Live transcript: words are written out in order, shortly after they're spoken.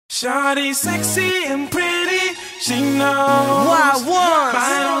Shawty sexy and pretty, she knows. Wild ones.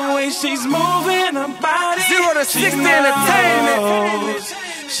 By the way she's moving her body, 0 to 60 entertainment.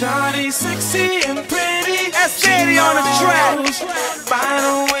 Shawty sexy and pretty, Steady on the track. by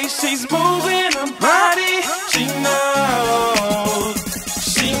the way she's moving her body, she knows.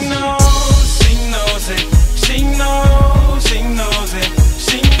 She knows, she knows it. She knows, she knows it.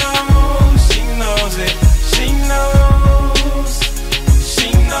 She knows, she knows it. She knows.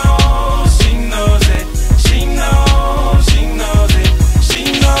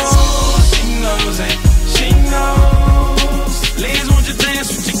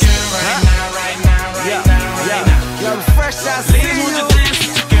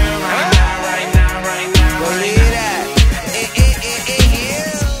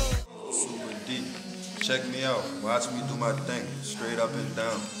 Check me out, watch me do my thing, straight up and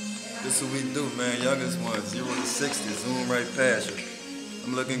down. This is what we do, man, youngest one, 0 to 60, zoom right past you.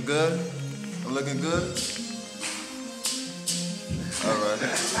 I'm looking good? I'm looking good? All right.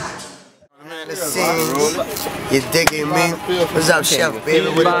 The scene, you digging me? What's up, Chef, baby?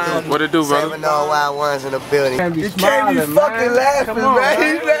 What it do, brother? 7 all wild ones in the building. You can't be fucking laughing,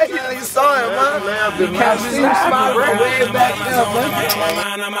 man. You saw him, man. You can't see him smiling way back there,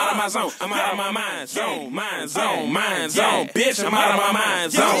 man. I'm out of my zone, I'm out of my mind zone, bitch, I'm out of my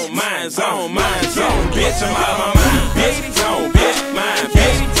mind zone, bitch, I'm out of my mind, bitch, zone, bitch, mind,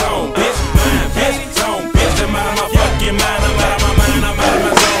 bitch, zone, bitch, mind, bitch, zone, bitch, I'm out of my fucking mind, I'm out of my mind, I'm out of my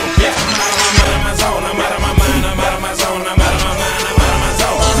zone, bitch, I'm out of my zone, I'm out of my mind, I'm out of my zone, I'm out of my mind, I'm out of my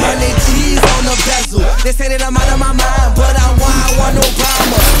zone. 100 G's on the bezel, they say that I'm out of my mind, but I want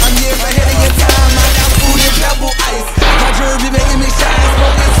Obama. I'm years ahead of your time, I got food and pebble ice. My jewelry making me shine,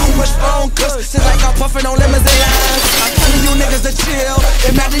 smoking too much phone kush, just like I'm puffing on lemons and limes. I'm telling you niggas to chill,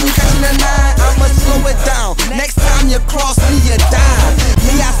 imagine you catching a 9, I'ma slow it down. Next time you cross me, you die.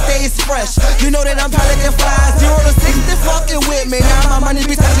 Me, I stays fresh, you know that I'm pelican flies. 0 to 60 fucking with me, now my money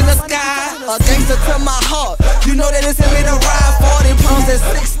be touching the sky. A gangster to my heart, you know that it's in me to ride. 40 pounds at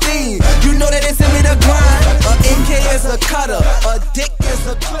 16, you know that it's in me to grind. A AK is a cutter, a dick is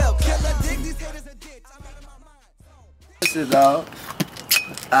a clip. Killer dick, these haters a ditch. I'm out of my mind. This is all.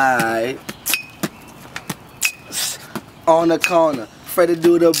 Alright. On the corner, Freddy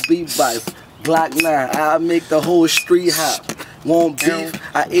do the beatbox. Glock 9, I make the whole street hop. Want beef?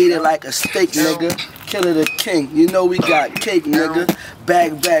 I eat it like a steak, nigga. Killer the king, you know we got cake, nigga.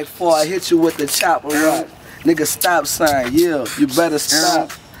 Back before I hit you with the chopper rock. Nigga, stop sign, yeah, you better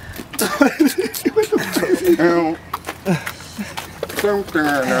stop. If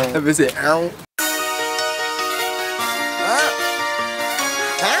it's an ounce.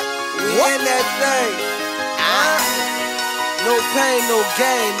 We in that thing. No pain, no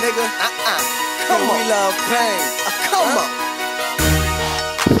gain, nigga. Come on. We love pain. Come on.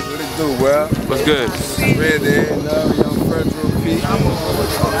 What it do, well? What's good? Red Dead, Young Fredro P.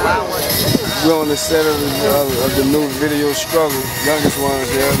 We're on the set of the new video Struggle, youngest ones,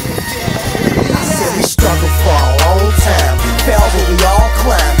 yeah. Said we struggled for a long time, fell but we all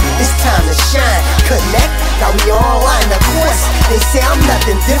climb. It's time to shine, connect, now we online. Of course, they say I'm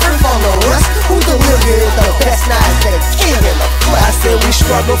nothing different from the rest. Who delivered the best? Now it's the king in the flesh. I said we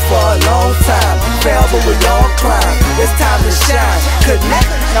struggled for a long time, fell but we all climb. It's time to shine, connect,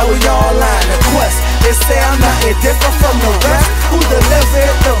 now we online. Of course, they say I'm nothing different from the rest. Who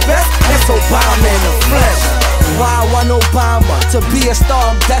delivered the best? It's Obama in the flesh. Why I want Obama, to be a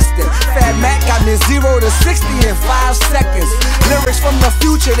star I'm destined. Fat Mac got me 0 to 60 in 5 seconds. Lyrics from the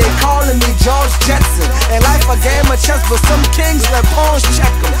future, they calling me George Jetson. And life a game of chess, but some kings let pawns check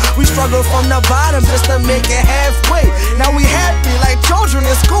them. We struggle from the bottom just to make it halfway. Now we happy like children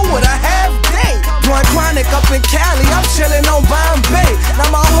in school with a half day. Blowing chronic up in Cali, I'm chilling on Bombay. Now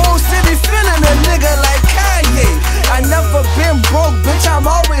my whole city feeling a nigga like Kanye. I never been broke, bitch, I'm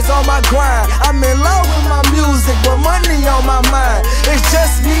always on my grind. I'm in love with my music, but money on my mind. It's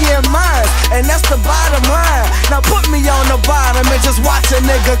just me and mine, and that's the bottom line. Now put me on the bottom and just watch a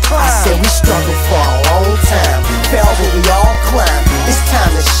nigga climb. I said we struggled for a long time, fell but we all climb. It's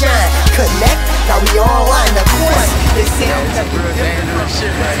time to shine, connect, now we online. Of course, they say I'm Real dangerous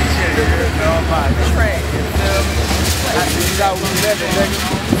shit right here. All my train, you feel me? I see you out with niggas,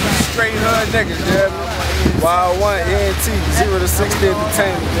 straight hood niggas, yeah. Wild One, ENT, 0 to 60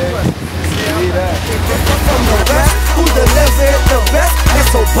 entertainment, baby. See that? From the rest, who delivered the best?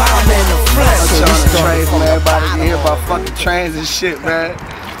 It's Obama in the flesh. I'm trying to trains, man. Everybody can hear about fucking trains and shit, man.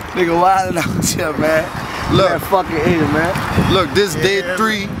 Nigga wildin' out here, man. Look, that fucking ear, man. Look, this day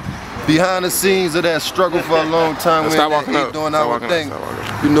 3 behind the scenes of that struggle for a long time. Stop walking up. Doing our thing.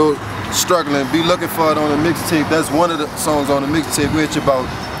 You know, struggling. Be looking for it on the mixtape. That's one of the songs on the mixtape. We hit you about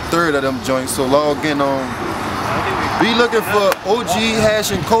third of them joints. So log in on. Be looking for OG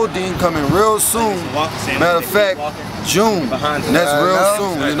Hash and Codeine coming real soon. Matter of fact, June. And that's real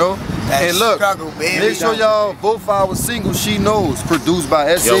soon, you know. And look, make sure y'all vote for our single She Knows, produced by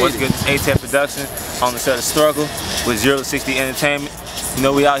S.A. Yo, what's good? A-Tech Production on the set of Struggle with 0 to 60 Entertainment. You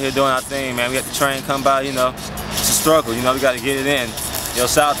know, we out here doing our thing, man. We got the train come by, you know. It's a struggle, you know, we got to get it in. Yo,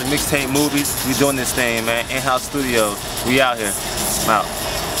 shout out to Mixtape Movies. We doing this thing, man. In-house studios. We out here. I'm out.